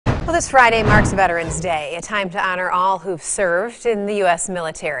Well, this Friday marks Veterans Day, a time to honor all who've served in the U.S.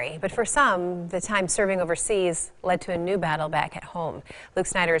 military. But for some, the time serving overseas led to a new battle back at home. Luke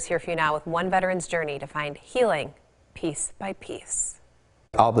Snyder is here for you now with one veteran's journey to find healing piece by piece.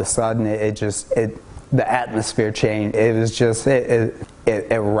 All of a sudden, the atmosphere changed. It was just,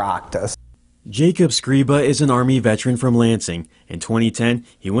 it rocked us. Jacob Skriba is an Army veteran from Lansing. In 2010,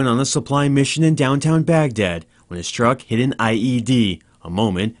 he went on a supply mission in downtown Baghdad when his truck hit an IED, a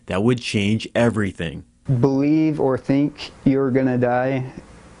moment that would change everything. Believe or think you're gonna die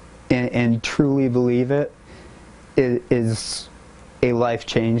and truly believe it is a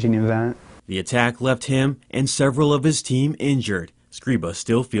life-changing event. The attack left him and several of his team injured. Skriba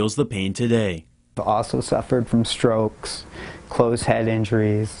still feels the pain today. I also suffered from strokes, closed head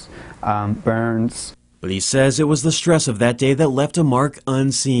injuries, burns. But he says it was the stress of that day that left a mark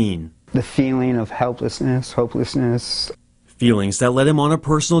unseen. The feeling of helplessness, hopelessness. Feelings that led him on a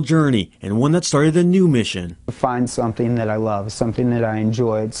personal journey and one that started a new mission. To find something that I love, something that I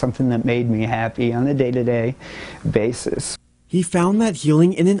enjoyed, something that made me happy on a day-to-day basis. He found that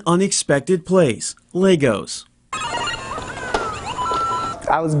healing in an unexpected place, Legos.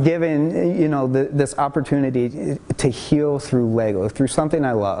 I was given, this opportunity to heal through Lego, through something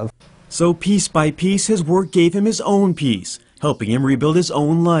I love. So piece by piece, his work gave him his own peace, helping him rebuild his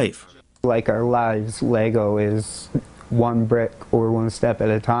own life. Like our lives, Lego is one brick or one step at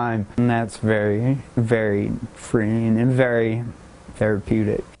a time. And that's very, very freeing and very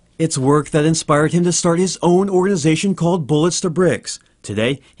therapeutic. It's work that inspired him to start his own organization called Bullets to Bricks.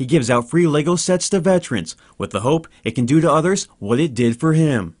 Today, he gives out free Lego sets to veterans with the hope it can do to others what it did for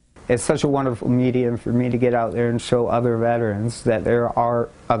him. It's such a wonderful medium for me to get out there and show other veterans that there are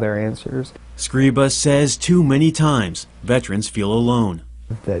other answers. Skriba says too many times veterans feel alone.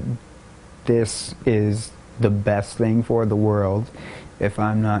 That this is the best thing for the world if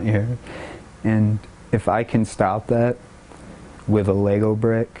I'm not here. And if I can stop that with a Lego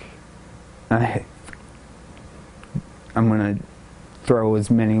brick, I'm going to throw as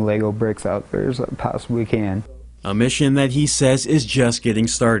many Lego bricks out there as I possibly can. A mission that he says is just getting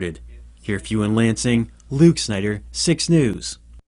started. Here for you in Lansing, Luke Snyder, 6 News.